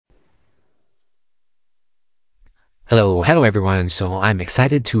Hello everyone. So I'm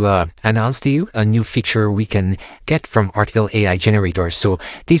excited to announce to you a new feature we can get from Article AI Generator. So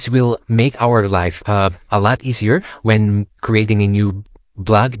this will make our life a lot easier when creating a new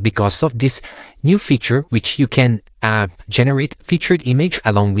blog because of this new feature, which you can generate featured image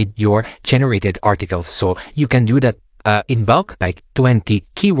along with your generated articles. So you can do that in bulk, like 20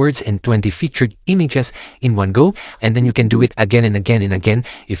 keywords and 20 featured images in one go, and then you can do it again and again and again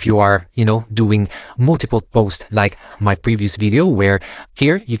if you are doing multiple posts, like my previous video, where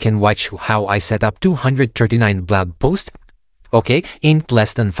here you can watch how I set up 239 blog posts, okay, in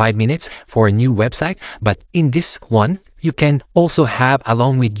less than 5 minutes for a new website. But in this one, you can also have,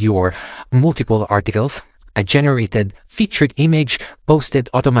 along with your multiple articles, a generated featured image posted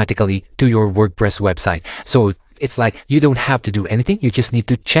automatically to your WordPress website. So it's like you don't have to do anything. You just need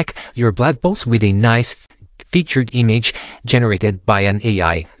to check your blog post with a nice featured image generated by an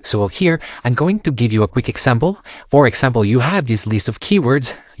AI. So here, I'm going to give you a quick example. For example, you have this list of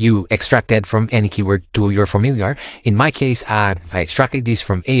keywords you extracted from any keyword tool you're familiar. In my case, I extracted this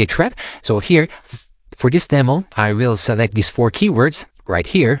from Ahrefs. So here, for this demo, I will select these 4 keywords right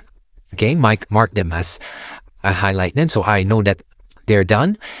here. Okay, mark them as I highlight them so I know that they're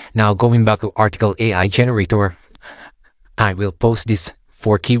done. Now going back to Article AI Generator, I will post these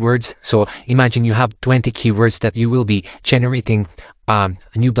 4 keywords. So imagine you have 20 keywords that you will be generating a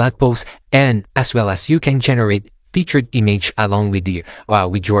new blog post, and as well as you can generate featured image along with the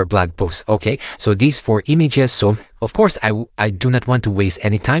with your blog post. Okay, so these 4 images. So of course I do not want to waste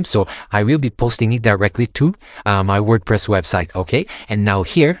any time, so I will be posting it directly to my WordPress website. Okay, and now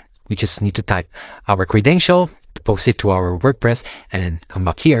here we just need to type our credential to post it to our WordPress, and come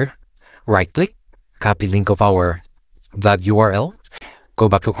back here, right click, copy link of our blog URL, go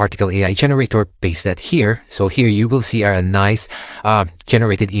back to Article AI Generator, paste that here. So here you will see our nice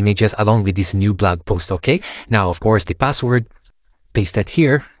generated images along with this new blog post. Okay, now of course the password, paste that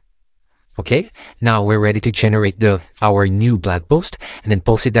here. Okay, now we're ready to generate our new blog post and then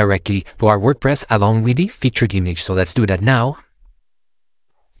post it directly to our WordPress along with the featured image. So let's do that now.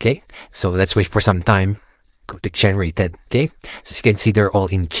 Okay, so let's wait for some time. Go to generated. Okay, so you can see they're all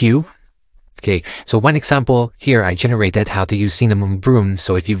in queue. Okay, so one example here, I generated how to use cinnamon broom.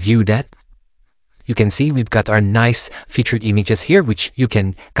 So if you view that, you can see we've got our nice featured images here, which you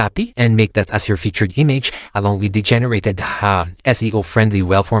can copy and make that as your featured image along with the generated SEO friendly,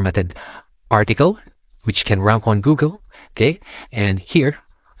 well formatted article, which can rank on Google. Okay, and here,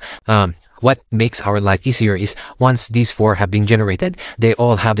 what makes our life easier is once these 4 have been generated, they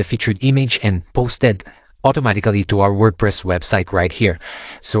all have the featured image and posted automatically to our WordPress website right here.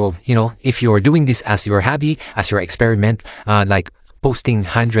 So, if you're doing this as your hobby, as your experiment, like posting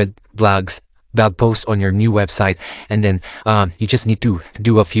 100 blog posts on your new website, and then you just need to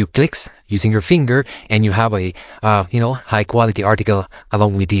do a few clicks using your finger, and you have a high quality article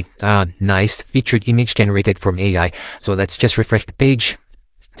along with the nice featured image generated from AI. So let's just refresh the page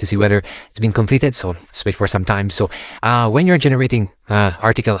to see whether it's been completed. So let's wait for some time. So when you're generating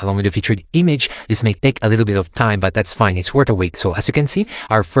article along with the featured image, this may take a little bit of time, but that's fine. It's worth a wait. So as you can see,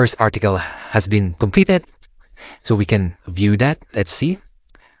 our first article has been completed. So we can view that. Let's see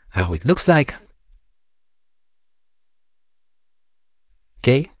how it looks like.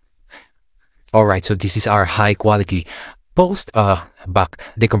 Okay. All right. So this is our high quality post, back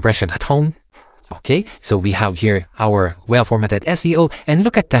decompression at home. Okay, so we have here our well-formatted SEO, and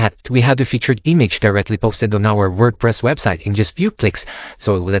look at that, we have the featured image directly posted on our WordPress website in just few clicks.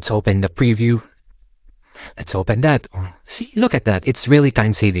 So let's open the preview. Let's open that. See, look at that. It's really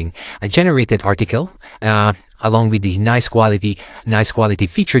time-saving. A generated article along with the nice quality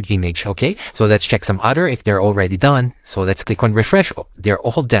featured image. Okay, so let's check some other if they're already done. So let's click on refresh. Oh, they're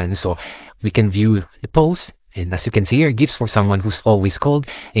all done. So we can view the post. And as you can see here, gives for someone who's always cold,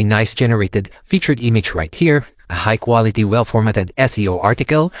 a nice generated featured image right here, a high quality, well formatted SEO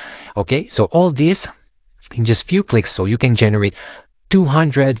article. Okay, so all this in just few clicks. So you can generate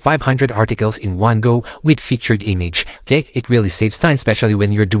 200, 500 articles in one go with featured image. Okay, it really saves time, especially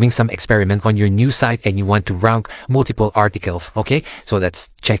when you're doing some experiment on your new site and you want to rank multiple articles. Okay, so let's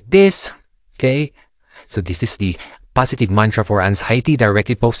check this. Okay, so this is the positive mantra for anxiety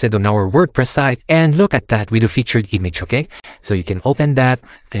directly posted on our WordPress site, and look at that with a featured image. Okay, so you can open that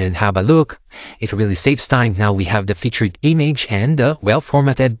and have a look. It really saves time. Now we have the featured image and the well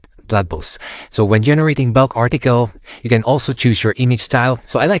formatted blog post. So when generating bulk article, you can also choose your image style.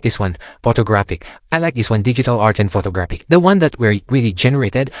 So I like this one, photographic. I like this one, digital art and photographic. The one that we really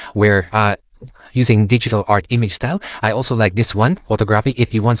generated, where using digital art image style. I also like this one, photography,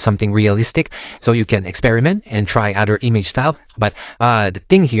 if you want something realistic, so you can experiment and try other image style. But the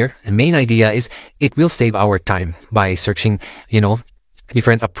thing here, the main idea is it will save our time by searching,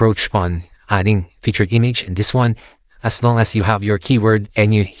 different approach on adding featured image. And this one, as long as you have your keyword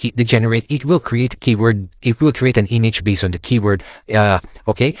and you hit the generate, it will create keyword, it will create an image based on the keyword.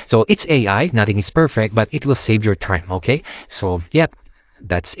 Okay, so it's AI, nothing is perfect, but it will save your time. Okay, so yep,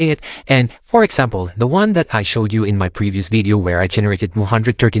 that's it. And for example, the one that I showed you in my previous video where I generated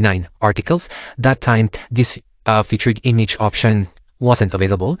 139 articles, that time this featured image option wasn't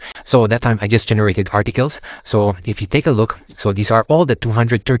available. So that time I just generated articles. So if you take a look, so these are all the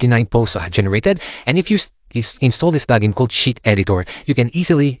 239 posts I generated. And if you install this plugin called Sheet Editor, you can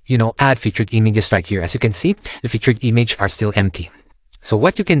easily, add featured images right here. As you can see, the featured image are still empty. So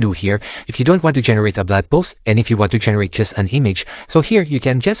what you can do here, if you don't want to generate a blog post and if you want to generate just an image, so here you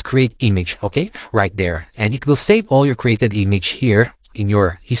can just create image, okay, right there. And it will save all your created image here in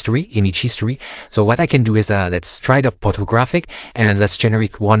your history, image history. So what I can do is, let's try the photographic and let's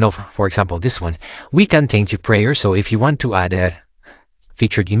generate one of, for example, this one. We can change to prayer. So if you want to add a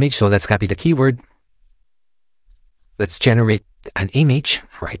featured image, so let's copy the keyword. Let's generate an image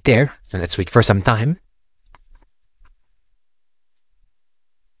right there. And let's wait for some time.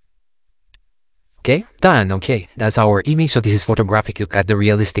 Okay, done. Okay, that's our image. So this is photographic. Look at the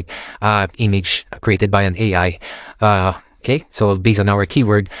realistic image created by an AI. Okay, so based on our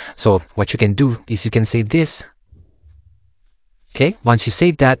keyword. So what you can do is you can save this. Okay, once you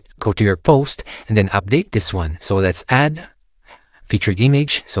save that, go to your post and then update this one. So let's add featured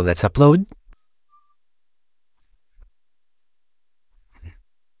image. So let's upload.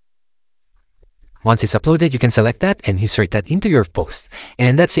 Once it's uploaded, you can select that and insert that into your post.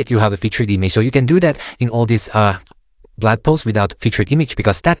 And that's it. You have a featured image. So you can do that in all these blog posts without featured image,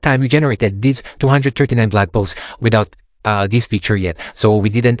 because that time we generated these 239 blog posts without this feature yet. So we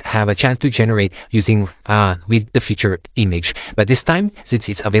didn't have a chance to generate using with the featured image. But this time, since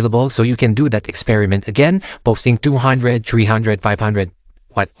it's available, so you can do that experiment again, posting 200, 300, 500,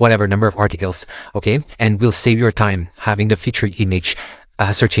 whatever number of articles. Okay, and will save your time having the featured image.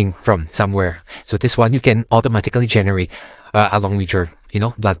 Searching from somewhere. So this one you can automatically generate along with your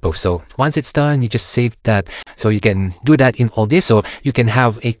blog post. So once it's done, you just save that. So you can do that in all this. So you can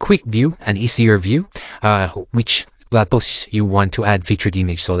have a quick view, an easier view, which blog posts you want to add featured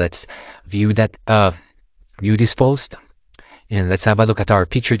image. So let's view that, view this post. And let's have a look at our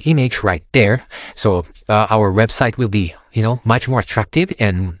featured image right there. So our website will be, much more attractive,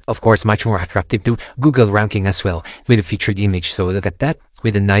 and of course, much more attractive to Google ranking as well with a featured image. So look at that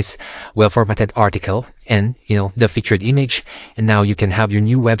with a nice, well-formatted article and, the featured image. And now you can have your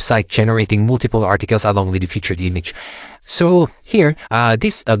new website generating multiple articles along with the featured image. So here,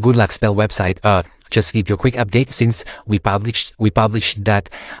 this Good Luck Spell website, just give you a quick update since we published that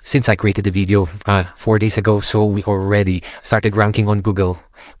since I created the video 4 days ago. So we already started ranking on Google.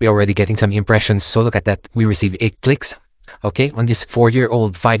 We're already getting some impressions. So look at that. We received 8 clicks. Okay, on this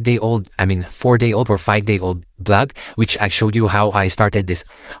 4-year-old, 5-day-old, 4-day-old or 5-day-old blog, which I showed you how I started this.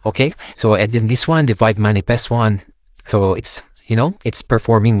 Okay, so and then this one, the Vibe Manifest one. So it's it's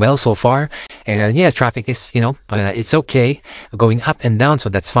performing well so far. And yeah, traffic is, it's okay, going up and down. So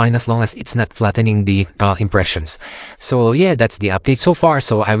that's fine as long as it's not flattening the impressions. So yeah, that's the update so far.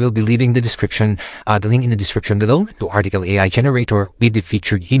 So I will be leaving the description, the link in the description below to Article AI Generator with the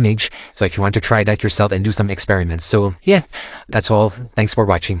featured image. So if you want to try that yourself and do some experiments. So yeah, that's all. Thanks for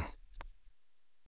watching.